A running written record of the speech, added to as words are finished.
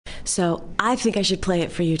So I think I should play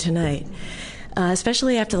it for you tonight.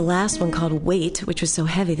 Especially after the last one called Wait, which was so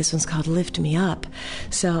heavy. This one's called Lift Me Up.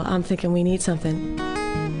 So I'm thinking we need something.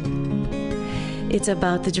 It's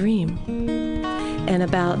about the dream and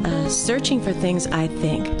about searching for things, I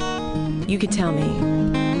think. You could tell me.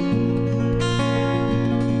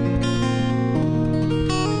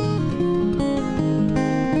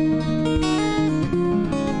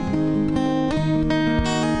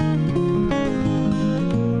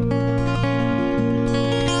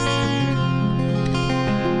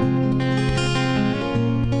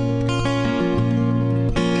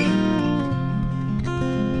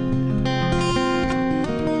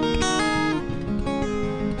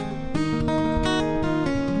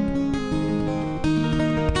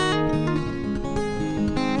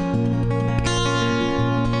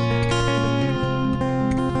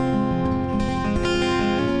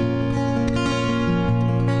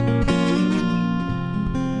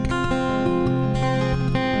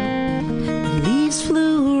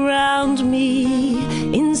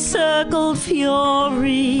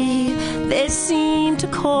 Fury, they seem to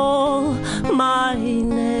call my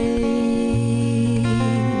name,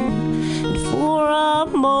 and for a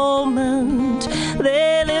moment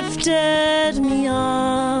they lifted me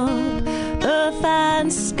up, earth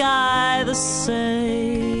and sky the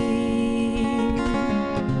same.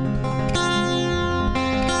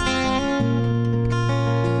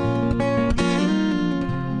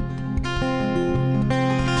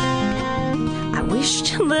 I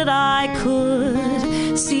wished that I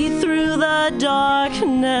could see through the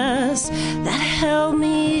darkness that held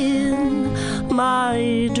me in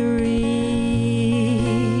my dream.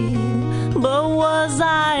 But was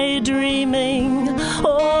I dreaming,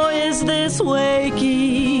 or is this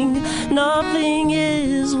waking? Nothing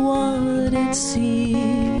is what it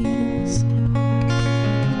seems.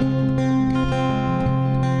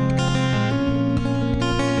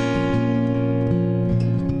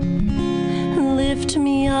 Lift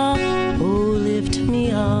me up, oh lift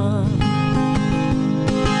me up.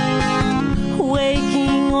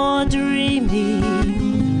 Waking or dreaming,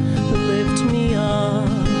 lift me up.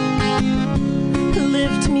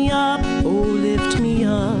 Lift me up, oh lift me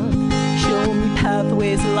up. Show me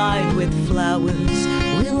pathways lined with flowers,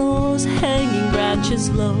 willows hanging branches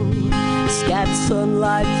low, scattered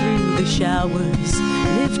sunlight through the showers.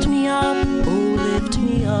 Lift me up, oh lift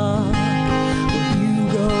me up. Where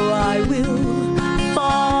you go I will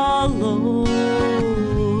follow.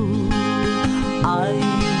 I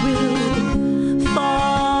will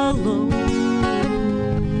follow.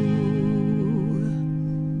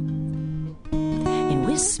 In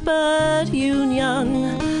whispered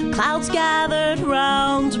union, clouds gathered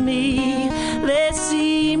round me. They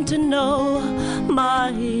seemed to know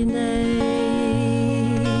my name,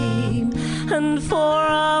 and for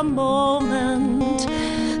a moment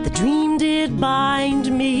the dream did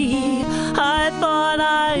bind me. I thought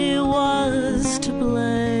I was to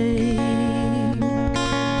blame.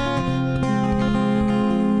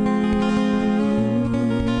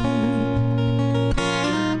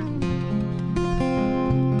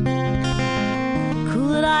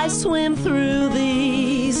 Could I swim through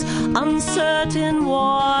these uncertain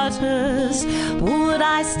waters? Would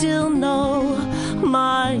I still know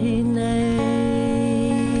my name?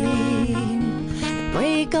 At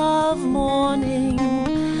break of morning,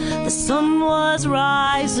 the sun was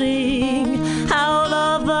rising. Out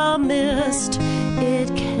of the mist it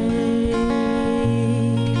came.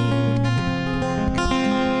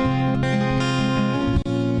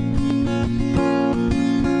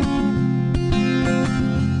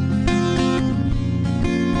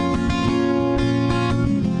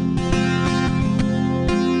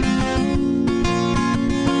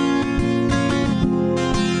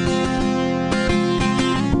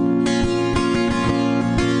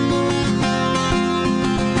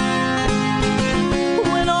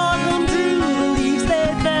 When autumn drew the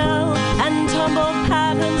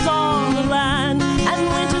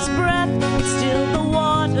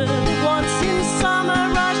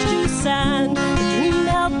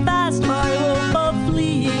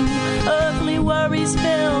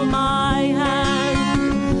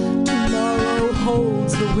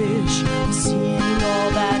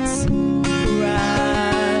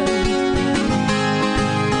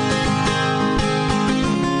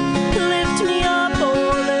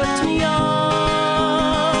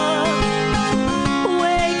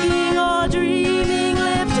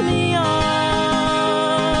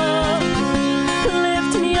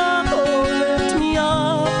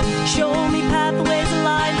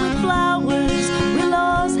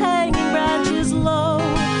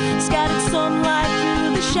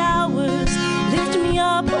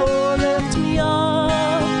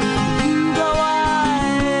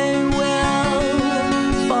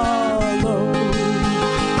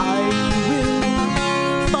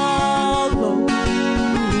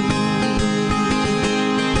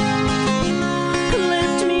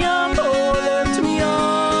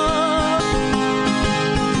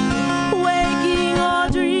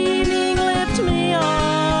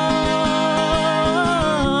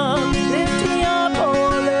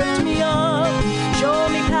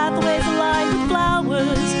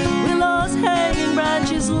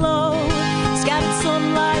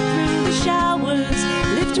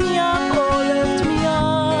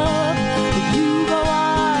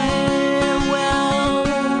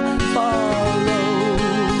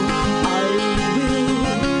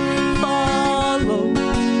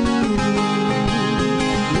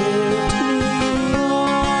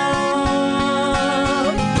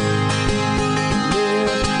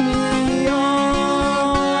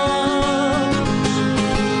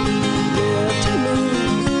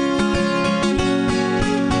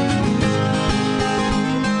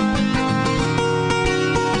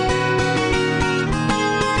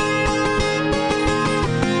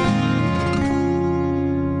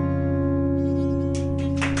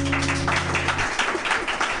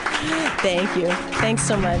Thank you. Thanks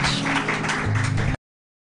so much.